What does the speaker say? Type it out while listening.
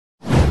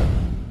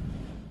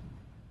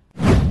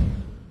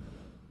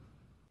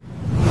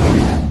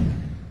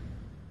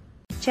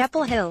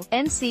Chapel Hill,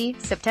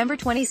 NC, September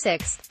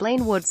 26,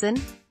 Blaine Woodson.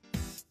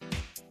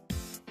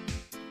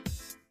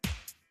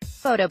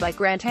 Photo by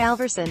Grant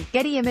Halverson,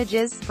 Getty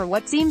Images. For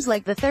what seems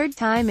like the third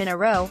time in a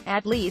row,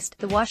 at least,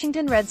 the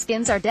Washington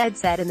Redskins are dead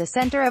set in the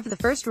center of the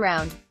first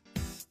round.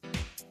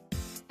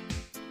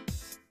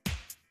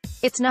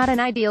 It's not an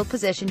ideal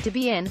position to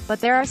be in,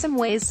 but there are some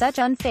ways such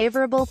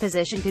unfavorable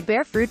position could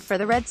bear fruit for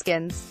the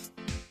Redskins.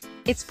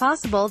 It's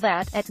possible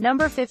that, at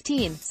number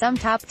 15, some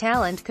top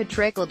talent could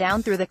trickle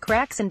down through the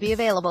cracks and be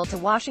available to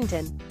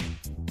Washington.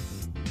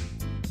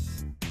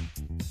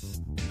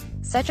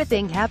 Such a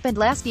thing happened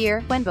last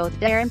year, when both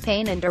Darren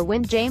Payne and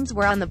Derwin James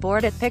were on the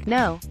board at pick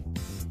no.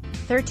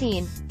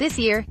 13. This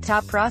year,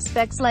 top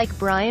prospects like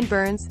Brian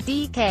Burns,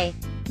 D.K.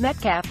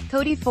 Metcalf,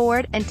 Cody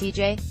Ford, and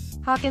T.J.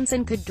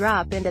 Hawkinson could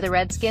drop into the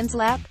Redskins'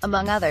 lap,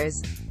 among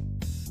others.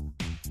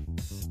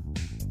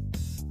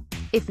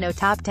 If no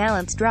top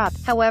talents drop,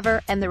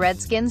 however, and the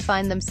Redskins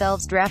find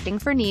themselves drafting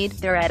for need,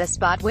 they're at a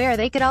spot where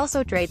they could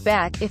also trade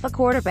back if a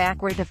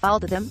quarterback were to fall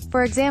to them,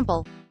 for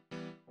example.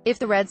 If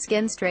the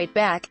Redskins trade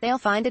back, they'll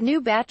find a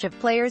new batch of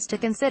players to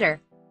consider.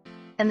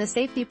 And the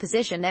safety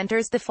position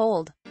enters the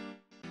fold.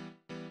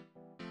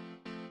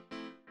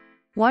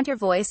 Want your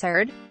voice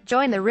heard?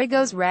 Join the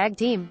Riggo's Rag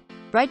team.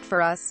 Write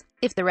for us.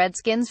 If the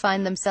Redskins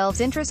find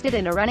themselves interested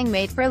in a running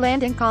mate for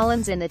Landon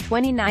Collins in the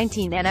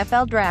 2019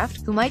 NFL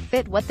Draft, who might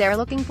fit what they're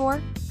looking for?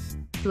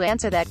 To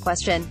answer that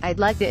question, I'd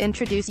like to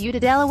introduce you to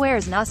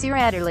Delaware's Nasir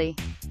Adderley.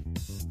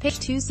 Page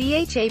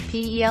 2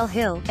 Chapel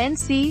Hill,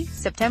 NC,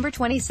 September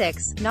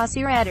 26,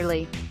 Nasir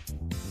Adderley.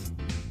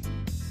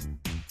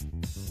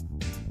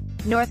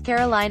 North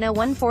Carolina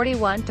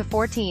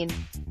 141-14.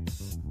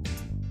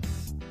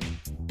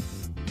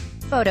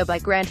 Photo by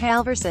Grant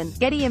Halverson,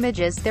 Getty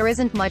Images. There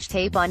isn't much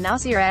tape on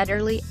Nasir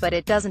Adderley, but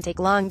it doesn't take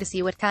long to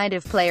see what kind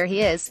of player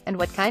he is, and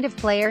what kind of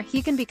player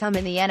he can become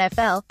in the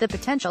NFL. The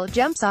potential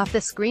jumps off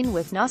the screen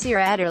with Nasir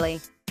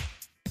Adderley.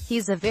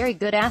 He's a very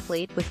good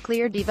athlete, with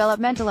clear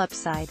developmental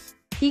upside.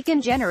 He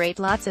can generate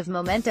lots of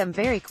momentum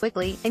very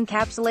quickly,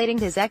 encapsulating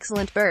his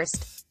excellent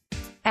burst.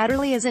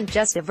 Adderley isn't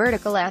just a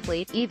vertical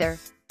athlete, either.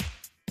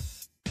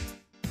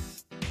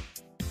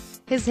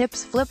 His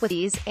hips flip with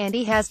ease, and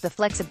he has the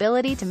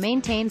flexibility to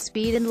maintain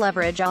speed and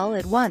leverage all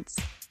at once.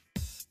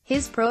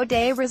 His pro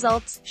day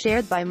results,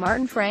 shared by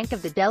Martin Frank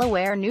of the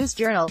Delaware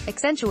News-Journal,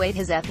 accentuate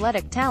his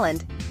athletic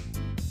talent.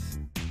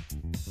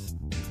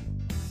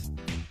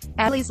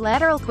 Adderley's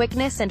lateral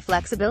quickness and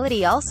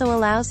flexibility also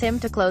allows him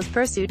to close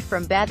pursuit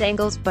from bad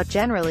angles, but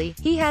generally,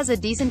 he has a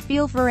decent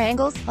feel for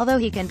angles, although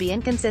he can be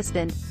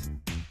inconsistent.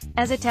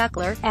 As a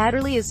tackler,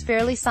 Adderley is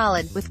fairly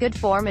solid, with good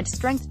form and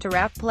strength to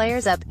wrap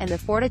players up, and the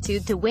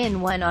fortitude to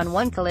win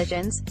one-on-one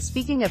collisions.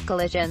 Speaking of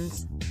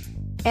collisions,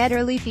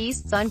 Adderley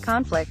feasts on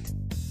conflict.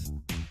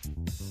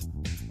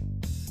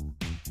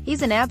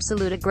 He's an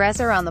absolute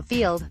aggressor on the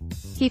field.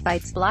 He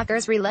fights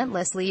blockers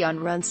relentlessly on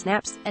run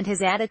snaps, and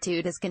his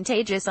attitude is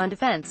contagious on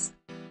defense.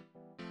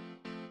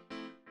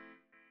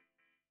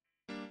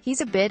 He's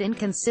a bit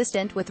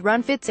inconsistent with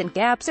run fits and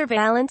gap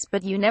surveillance,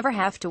 but you never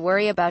have to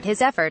worry about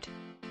his effort.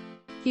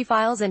 He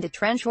files into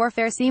trench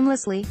warfare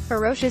seamlessly,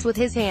 ferocious with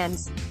his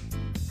hands.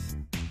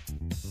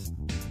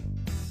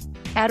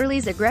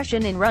 Adderley's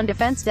aggression in run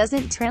defense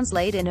doesn't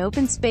translate in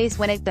open space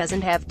when it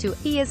doesn't have to.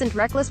 He isn't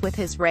reckless with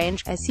his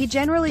range, as he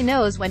generally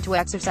knows when to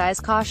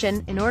exercise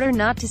caution, in order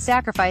not to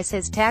sacrifice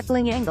his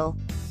tackling angle.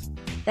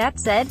 That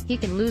said, he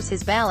can lose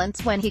his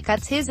balance when he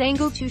cuts his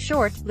angle too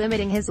short,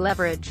 limiting his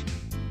leverage.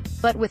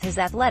 But with his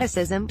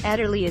athleticism,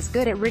 Adderley is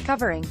good at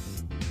recovering.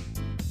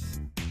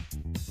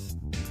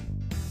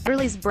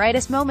 Adderley's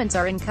brightest moments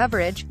are in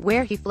coverage,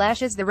 where he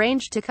flashes the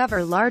range to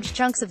cover large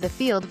chunks of the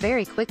field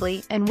very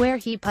quickly, and where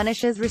he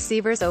punishes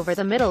receivers over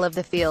the middle of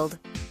the field.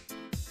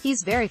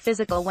 He's very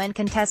physical when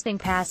contesting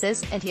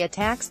passes, and he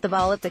attacks the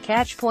ball at the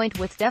catch point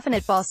with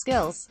definite ball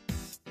skills.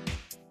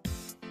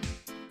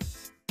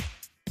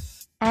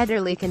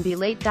 Adderley can be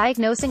late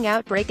diagnosing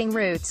out breaking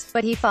routes,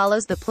 but he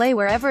follows the play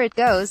wherever it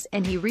goes,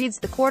 and he reads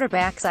the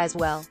quarterback's eyes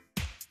well.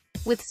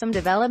 With some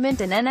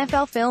development and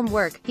NFL film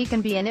work, he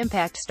can be an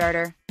impact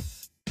starter.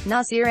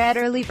 Nasir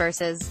Adderley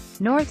vs.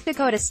 North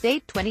Dakota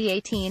State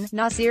 2018.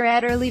 Nasir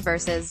Adderley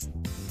vs.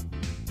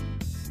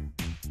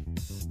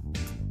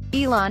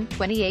 Elon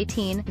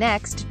 2018.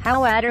 Next,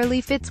 how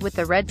Adderley fits with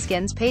the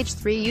Redskins. Page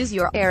 3 Use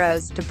your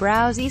arrows to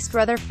browse East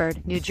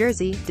Rutherford, New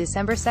Jersey,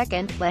 December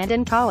 2nd,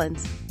 Landon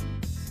Collins.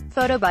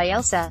 Photo by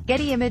Elsa,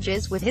 Getty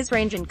Images. With his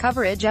range and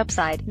coverage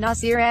upside,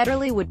 Nasir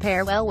Adderley would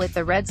pair well with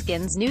the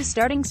Redskins' new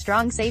starting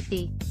strong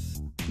safety.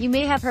 You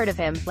may have heard of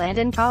him,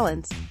 Landon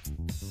Collins.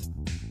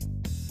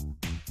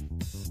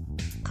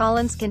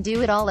 Collins can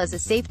do it all as a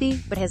safety,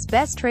 but his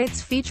best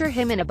traits feature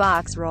him in a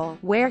box role,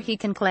 where he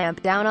can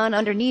clamp down on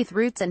underneath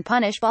routes and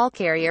punish ball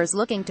carriers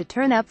looking to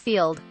turn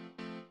upfield.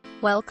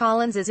 While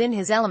Collins is in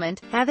his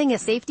element, having a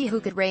safety who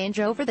could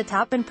range over the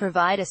top and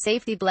provide a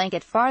safety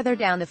blanket farther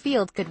down the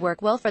field could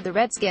work well for the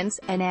Redskins,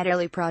 and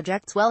Adderley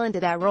projects well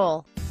into that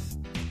role.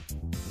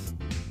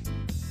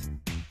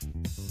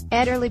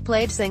 Adderley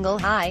played single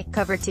high,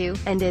 cover 2,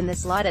 and in the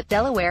slot at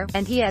Delaware,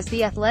 and he has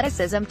the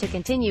athleticism to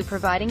continue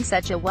providing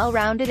such a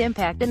well-rounded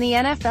impact in the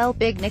NFL.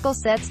 Big nickel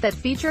sets that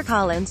feature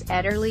Collins,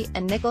 Adderley,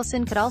 and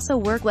Nicholson could also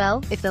work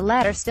well, if the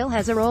latter still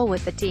has a role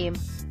with the team.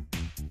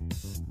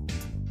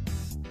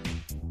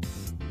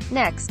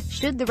 Next,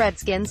 should the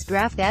Redskins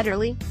draft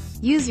Adderley?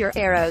 Use your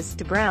arrows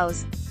to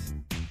browse.